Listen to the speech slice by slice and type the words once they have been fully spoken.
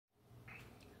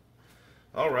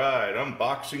Alright,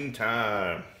 unboxing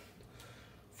time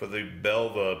for the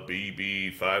Belva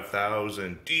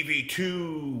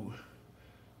BB5000dv2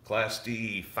 Class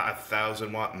D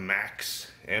 5000 watt max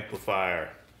amplifier.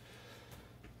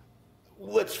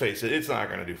 Let's face it, it's not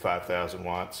going to do 5000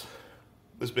 watts.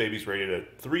 This baby's rated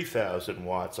at 3000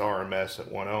 watts RMS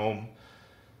at 1 ohm.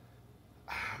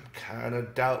 I'm kind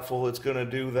of doubtful it's going to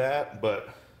do that, but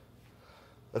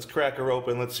let's crack her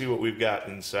open. Let's see what we've got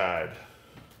inside.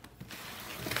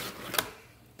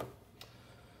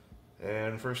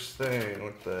 And first thing,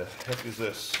 what the heck is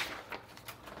this?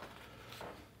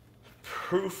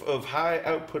 Proof of high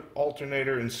output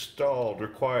alternator installed,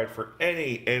 required for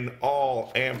any and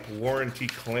all amp warranty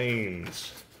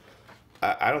claims.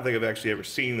 I don't think I've actually ever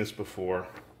seen this before.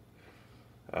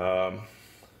 I've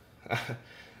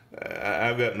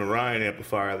got an Orion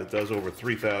amplifier that does over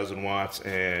 3000 watts,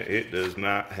 and it does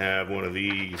not have one of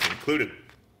these included.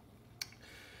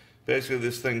 Basically,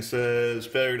 this thing says,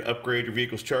 failure to upgrade your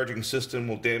vehicle's charging system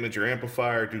will damage your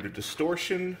amplifier due to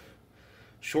distortion,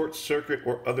 short circuit,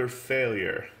 or other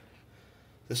failure.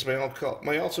 This may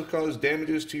also cause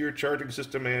damages to your charging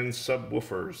system and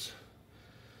subwoofers.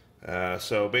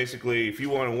 So basically, if you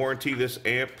want to warranty this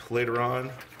amp later on,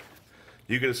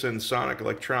 you gotta send Sonic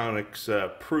Electronics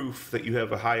proof that you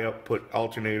have a high output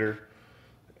alternator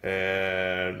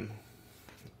and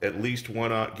at least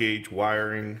 1/0 gauge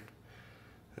wiring.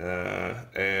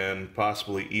 And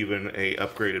possibly even a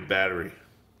upgraded battery.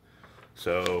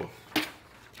 So,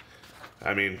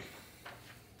 I mean,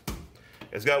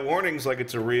 it's got warnings like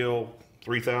it's a real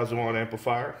 3000 watt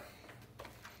amplifier.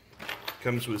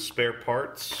 Comes with spare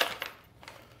parts.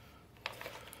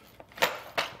 I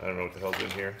don't know what the hell's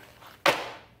in here.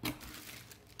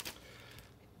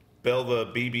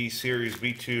 Belva BB Series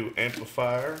V2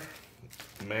 amplifier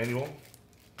manual.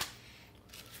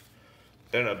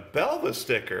 And a Belva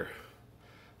sticker.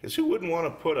 Because who wouldn't want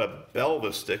to put a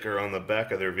Belva sticker on the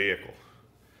back of their vehicle?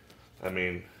 I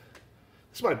mean,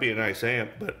 this might be a nice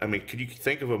amp, but I mean, could you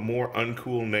think of a more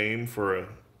uncool name for an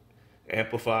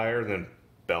amplifier than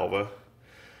Belva?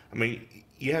 I mean,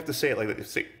 you have to say it like that.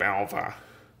 Say Belva.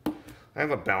 I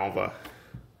have a Belva.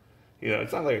 You know,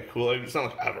 it's not like a cool. It's not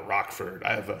like I have a Rockford.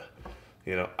 I have a,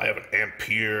 you know, I have an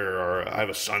Ampere, or I have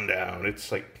a Sundown.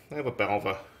 It's like I have a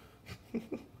Belva.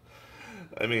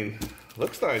 I mean,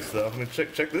 looks nice though. I mean,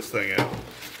 check this thing out.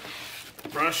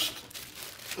 Brushed.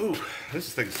 Ooh,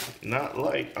 this thing's not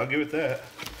light. I'll give it that.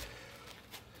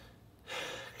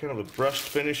 Kind of a brushed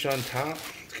finish on top.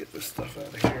 Let's get this stuff out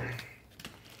of here.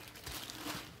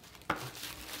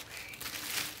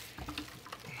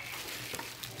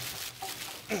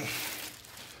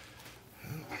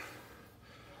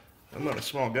 I'm not a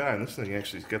small guy, and this thing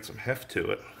actually's got some heft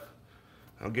to it.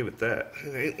 I'll give it that.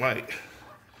 It ain't light.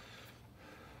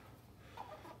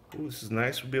 Ooh, this is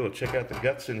nice. We'll be able to check out the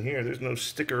guts in here. There's no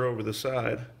sticker over the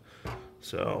side.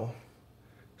 So,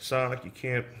 Sonic, you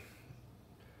can't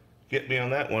get me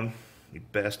on that one, you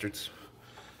bastards.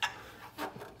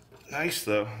 Nice,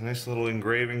 though. Nice little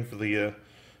engraving for the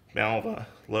Belva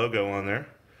logo on there.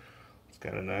 It's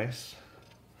kind of nice.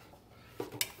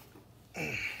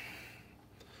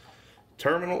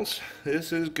 Terminals.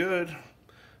 This is good.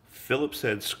 Phillips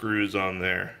head screws on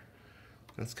there.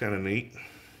 That's kind of neat.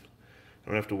 I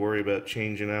don't have to worry about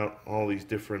changing out all these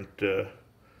different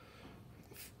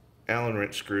Allen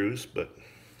wrench screws, but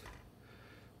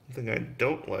one thing I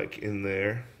don't like in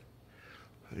there,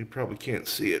 you probably can't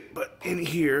see it, but in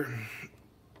here,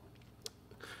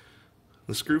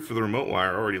 the screw for the remote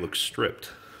wire already looks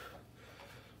stripped.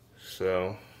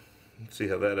 So, let's see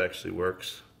how that actually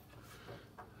works.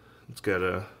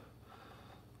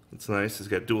 It's nice. It's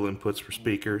got dual inputs for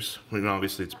speakers. I mean,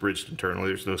 obviously it's bridged internally.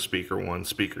 There's no speaker 1,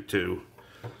 speaker 2.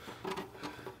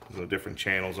 There's no different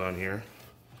channels on here.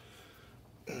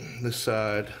 This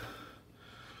side,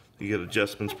 you get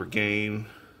adjustments for gain.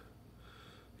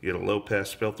 You get a low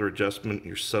pass filter adjustment.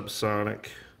 Your subsonic.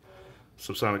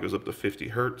 Subsonic goes up to 50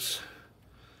 hertz.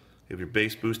 You have your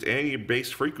bass boost and your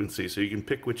bass frequency, so you can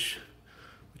pick which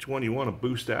one you want to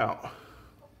boost out.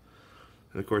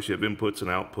 And of course, you have inputs and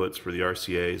outputs for the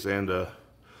RCAs and a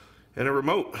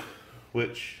remote,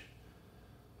 which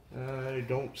I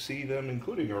don't see them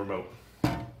including a remote.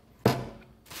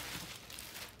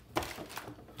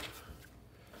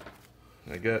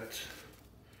 I got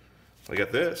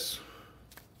this.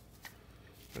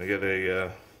 I got a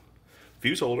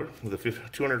fuse holder with a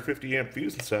 250 amp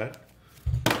fuse inside.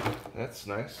 That's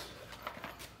nice.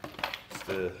 It's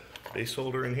the base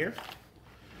holder in here.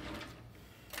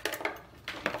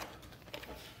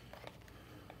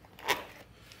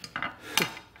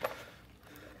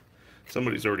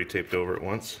 Somebody's already taped over it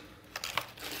once.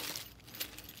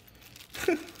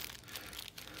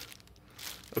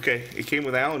 Okay, it came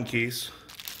with Allen keys.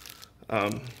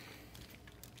 I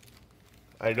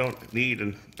don't need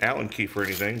an Allen key for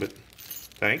anything, but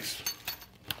thanks.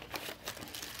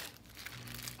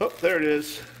 Oh, there it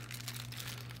is.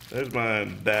 There's my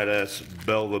badass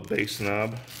Belva bass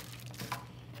knob.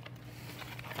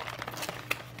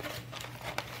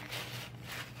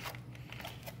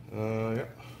 Yeah.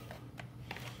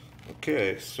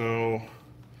 Okay, so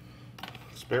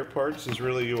spare parts is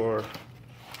really your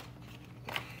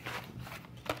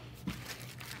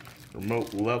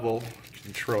remote level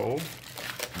control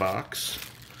box,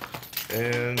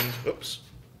 and oops,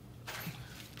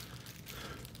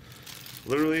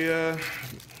 literally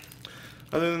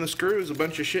other than the screws, a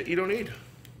bunch of shit you don't need.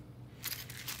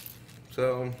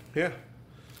 So yeah,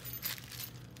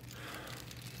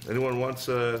 anyone wants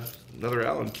another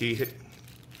Allen key, hit,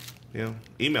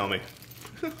 email me.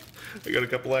 I got a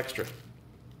couple extra. So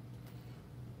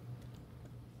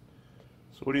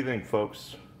what do you think,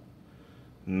 folks?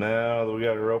 Now that we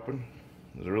got her open,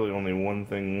 there's really only one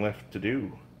thing left to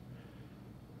do.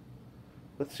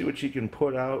 Let's see what she can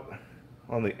put out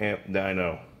on the amp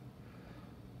dyno.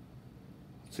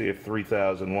 See if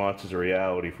 3,000 watts is a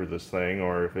reality for this thing,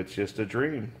 or if it's just a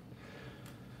dream.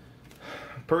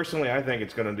 Personally, I think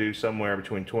it's going to do somewhere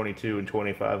between 22 and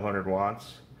 2,500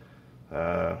 watts.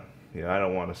 I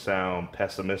don't want to sound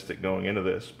pessimistic going into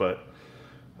this, but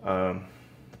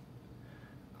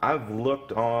I've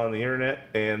looked on the internet,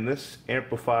 and this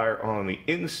amplifier on the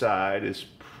inside is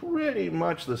pretty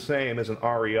much the same as an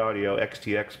RE Audio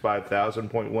XTX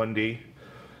 5000.1D.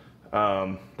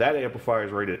 That amplifier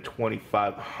is rated at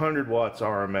 2,500 watts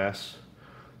RMS,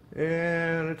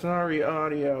 and it's an RE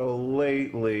Audio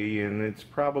lately, and it's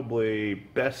probably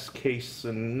best case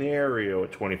scenario a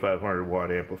 2,500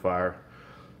 watt amplifier.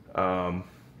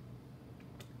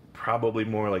 Probably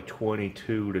more like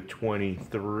 22 to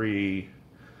 23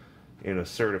 in a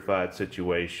certified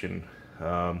situation.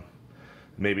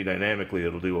 Maybe dynamically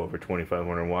it'll do over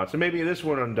 2,500 watts, and maybe this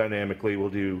one on dynamically will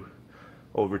do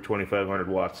over 2,500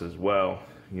 watts as well.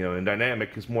 And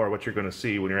dynamic is more what you're going to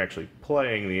see when you're actually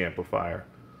playing the amplifier.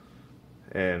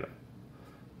 And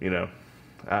I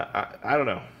don't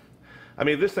know. I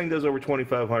mean, if this thing does over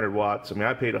 2,500 watts, I mean,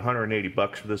 I paid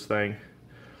 $180 for this thing.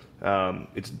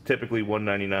 It's typically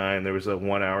 $199. There was a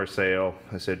 1 hour sale.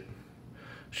 I said,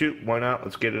 shoot, why not?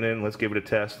 Let's get it in. Let's give it a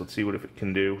test. Let's see what if it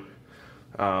can do.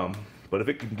 But if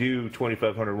it can do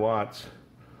 2,500 watts,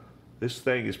 this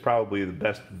thing is probably the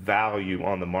best value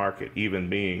on the market, even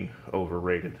being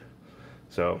overrated.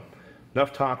 So,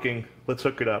 enough talking. Let's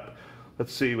hook it up.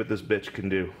 Let's see what this bitch can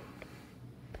do.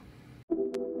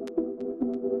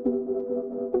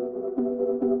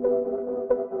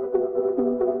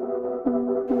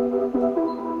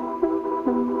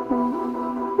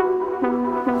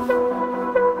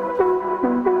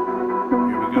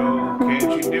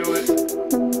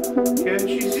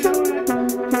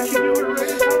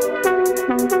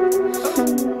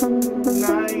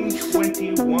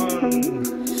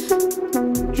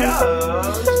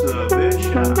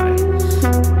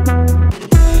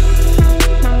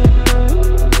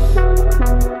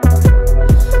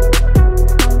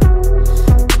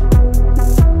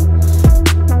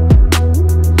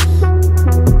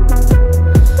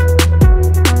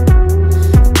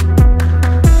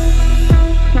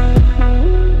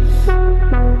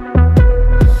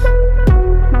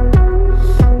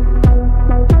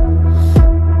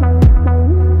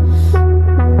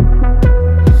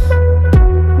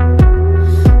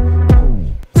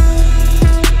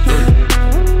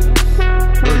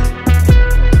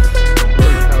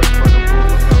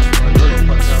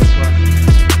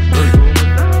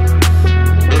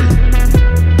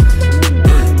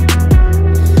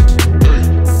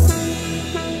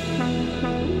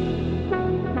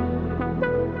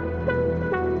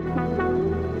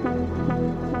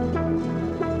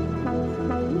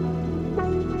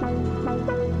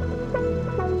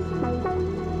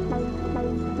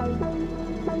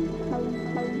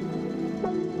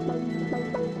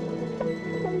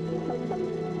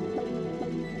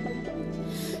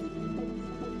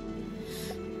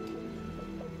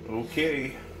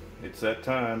 Okay, it's that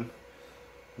time.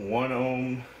 1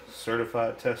 ohm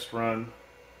certified test run.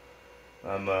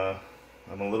 I'm a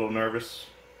little nervous.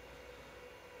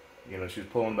 She's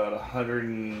pulling about 100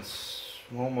 and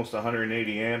almost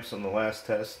 180 amps on the last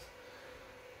test.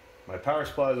 My power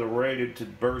supplies are rated to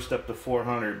burst up to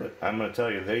 400, but I'm going to tell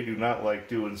you, they do not like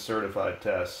doing certified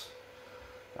tests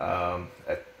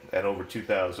at over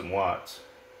 2,000 watts.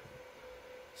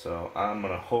 So I'm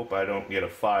going to hope I don't get a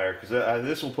fire, because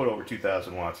this will put over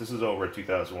 2,000 watts. This is over a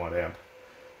 2,000 watt amp,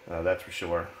 that's for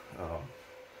sure.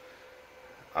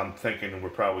 I'm thinking we're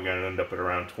probably going to end up at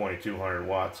around 2200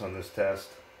 watts on this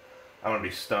test. I'm going to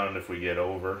be stunned if we get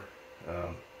over.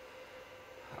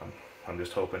 I'm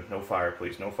just hoping. No fire,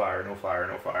 please. No fire, no fire,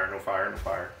 no fire, no fire, no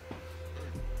fire.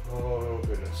 Oh,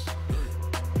 goodness.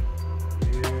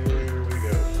 Here we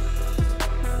go.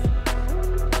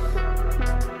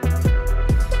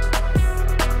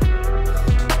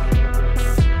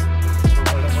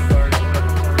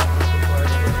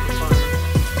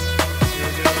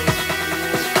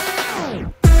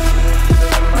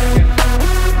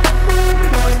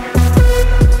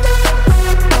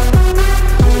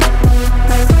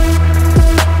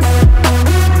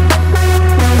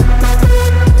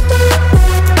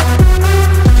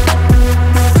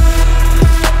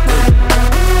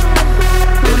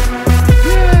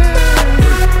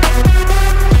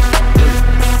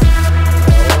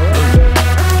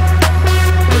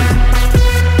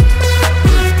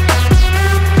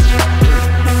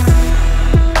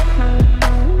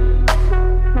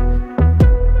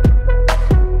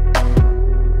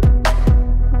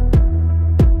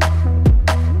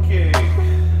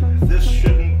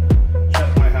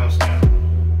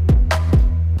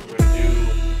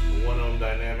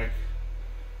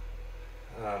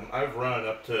 I've run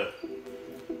up to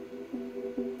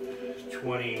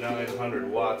 2900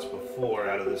 watts before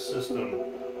out of this system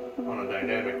on a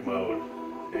dynamic mode,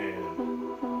 and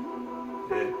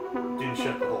it didn't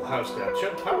shut the whole house down. It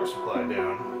shut the power supply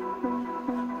down,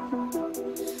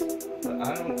 but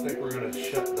I don't think we're going to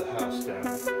shut the house down.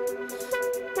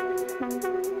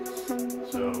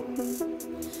 So,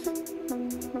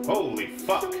 holy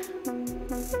fuck!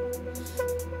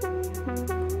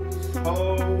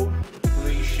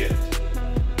 Holy shit.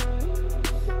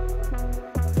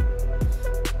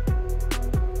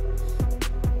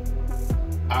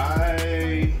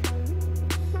 I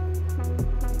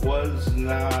was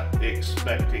not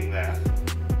expecting that.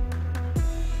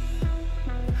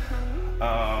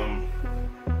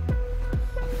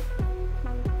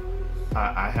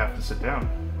 I have to sit down.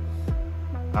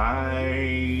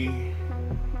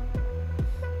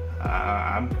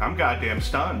 I'm goddamn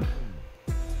stunned.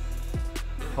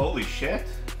 Holy shit.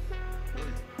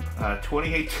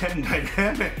 2810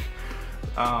 dynamic.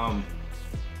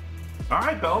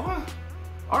 Alright, Belva.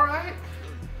 Alright.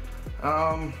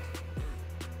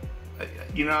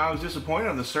 You know, I was disappointed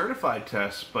on the certified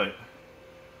test, but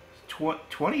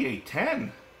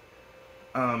 2810.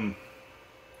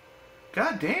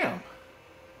 Goddamn.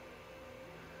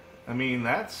 I mean,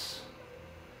 that's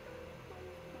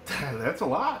a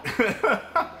lot.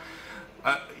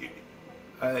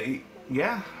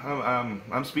 Yeah,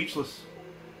 I'm speechless.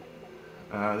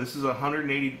 This is a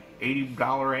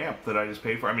 $180 amp that I just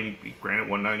paid for. I mean, granted,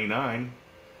 $199,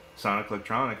 Sonic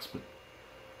Electronics, but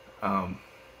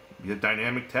the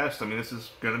dynamic test. I mean, this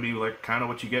is gonna be like kind of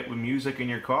what you get with music in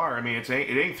your car. I mean, it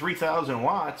ain't 3,000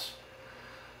 watts,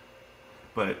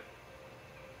 but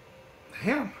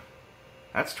damn,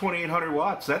 that's 2,800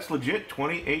 watts. That's legit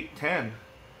 2810.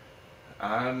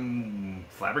 I'm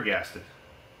flabbergasted.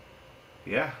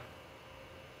 Yeah.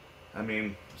 I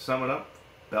mean, sum it up,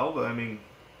 Belva. I mean,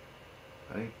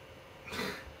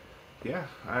 yeah,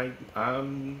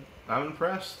 I'm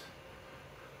impressed.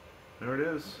 There it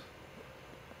is,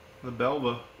 the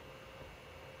Belva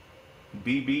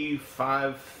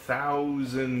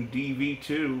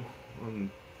BB5000dv2,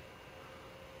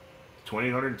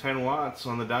 2,810 watts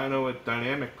on the dyno at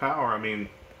dynamic power. I mean,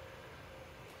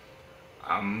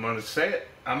 I'm gonna say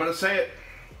it.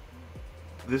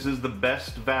 This is the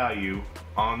best value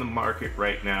on the market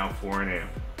right now for an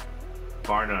amp,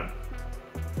 bar none.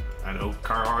 I know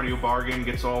Car Audio Bargain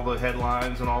gets all the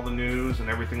headlines and all the news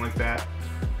and everything like that,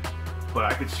 but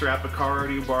I could strap a Car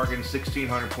Audio Bargain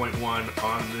 1600.1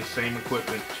 on this same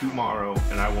equipment tomorrow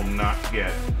and I will not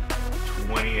get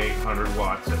 2,800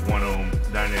 watts at 1 ohm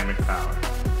dynamic power.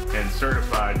 And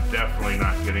certified, definitely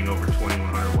not getting over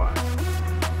 2,100 watts.